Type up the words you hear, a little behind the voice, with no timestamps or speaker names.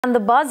And the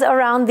buzz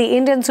around the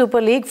Indian Super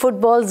League,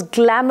 football's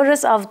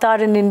glamorous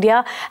avatar in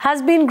India,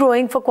 has been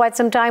growing for quite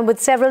some time, with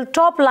several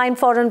top-line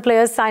foreign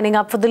players signing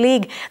up for the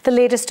league. The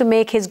latest to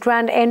make his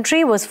grand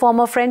entry was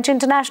former French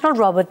international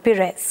Robert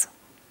Pires.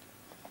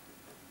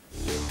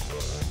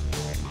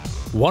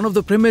 One of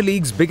the Premier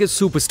League's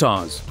biggest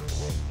superstars,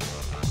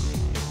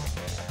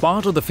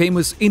 part of the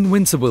famous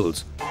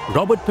Invincibles,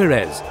 Robert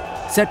Pires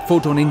set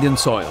foot on Indian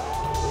soil.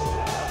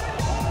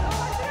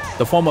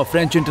 The former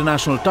French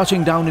international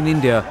touching down in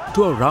India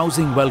to a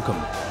rousing welcome.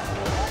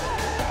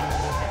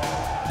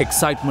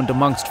 Excitement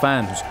amongst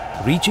fans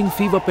reaching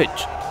fever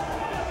pitch,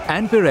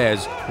 and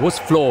Pires was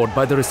floored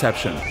by the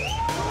reception.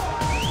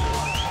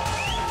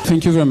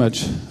 Thank you very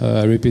much.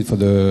 I repeat for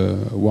the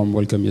warm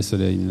welcome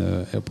yesterday in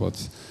the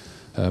airport,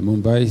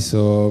 Mumbai.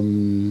 So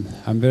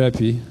I'm very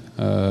happy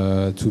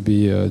to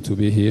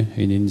be here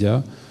in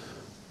India.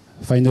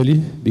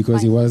 Finally,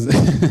 because it was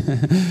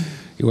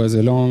it was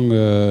a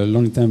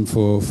long time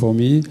for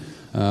me.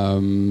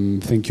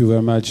 Thank you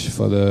very much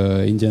for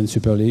the Indian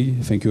Super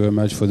League. Thank you very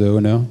much for the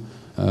honor.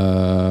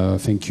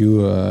 Thank you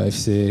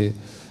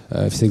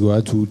FC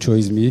Goa to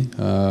choose me.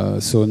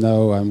 So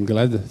now I'm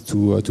glad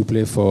to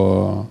play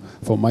for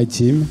my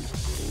team.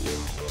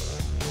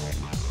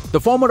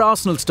 The former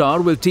Arsenal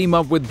star will team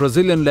up with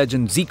Brazilian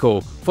legend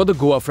Zico for the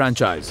Goa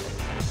franchise.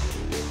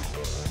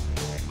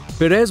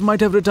 Pires might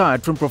have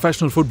retired from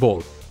professional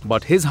football,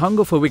 but his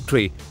hunger for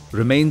victory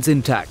remains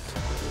intact.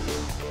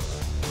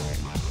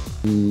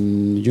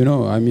 You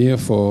know, I'm here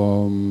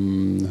for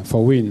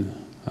win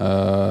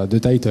the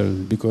title,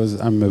 because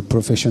I'm a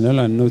professional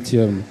and not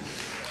here.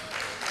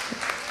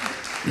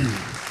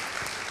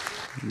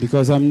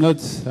 Because I'm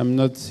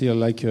not here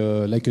like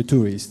a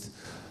tourist.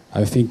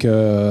 I think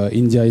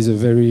India is a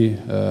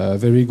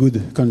very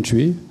good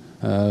country.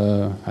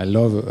 I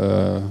love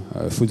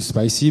food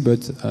spicy,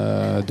 but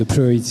the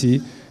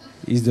priority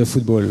is the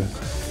football.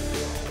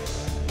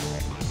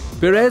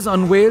 Pires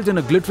unveiled in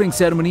a glittering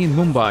ceremony in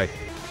Mumbai,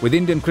 with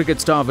Indian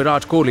cricket star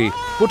Virat Kohli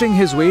putting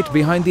his weight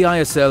behind the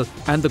ISL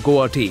and the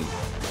Goa team.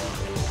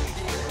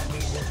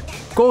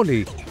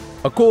 Kohli,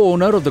 a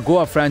co-owner of the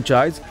Goa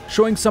franchise,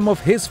 showing some of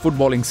his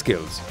footballing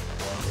skills.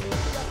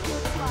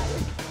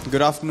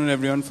 Good afternoon,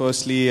 everyone.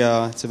 Firstly,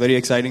 it's a very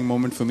exciting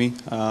moment for me.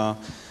 A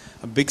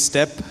big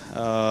step,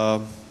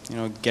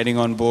 getting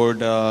on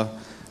board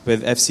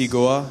with FC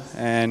Goa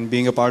and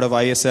being a part of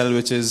ISL,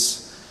 which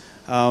is,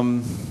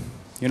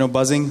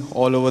 buzzing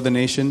all over the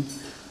nation,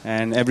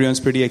 and everyone's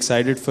pretty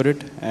excited for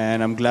it.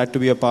 And I'm glad to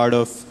be a part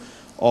of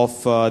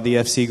the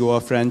FC Goa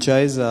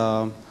franchise.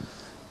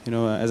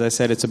 As I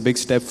said, it's a big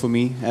step for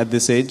me at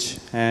this age,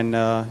 and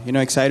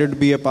excited to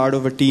be a part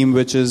of a team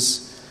which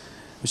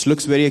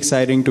looks very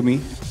exciting to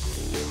me.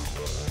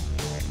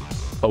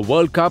 A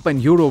World Cup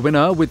and Euro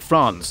winner with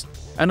France,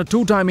 and a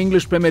two-time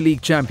English Premier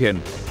League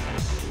champion.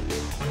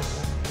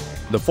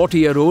 The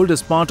 40-year-old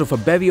is part of a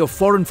bevy of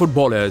foreign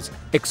footballers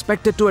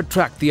expected to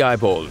attract the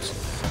eyeballs.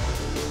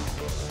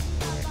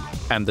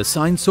 And the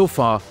signs so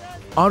far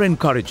are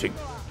encouraging.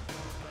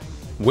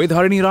 With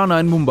Harini Rana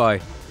in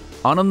Mumbai,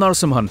 Anand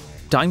Narasimhan,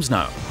 Times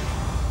Now.